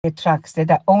trucks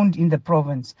that are owned in the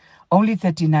province, only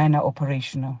 39 are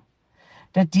operational.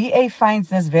 The DA finds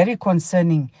this very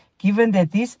concerning, given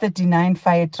that these 39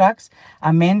 fire trucks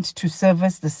are meant to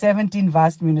service the 17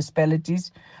 vast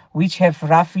municipalities, which have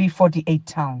roughly 48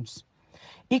 towns.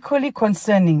 Equally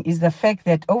concerning is the fact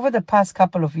that over the past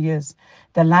couple of years,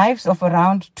 the lives of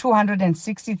around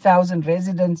 260,000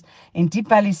 residents in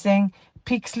Dipaliseng,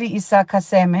 Pixley,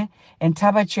 Isakaseme, and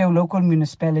Tabacheo local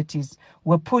municipalities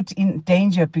were put in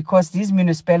danger because these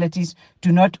municipalities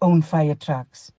do not own fire trucks.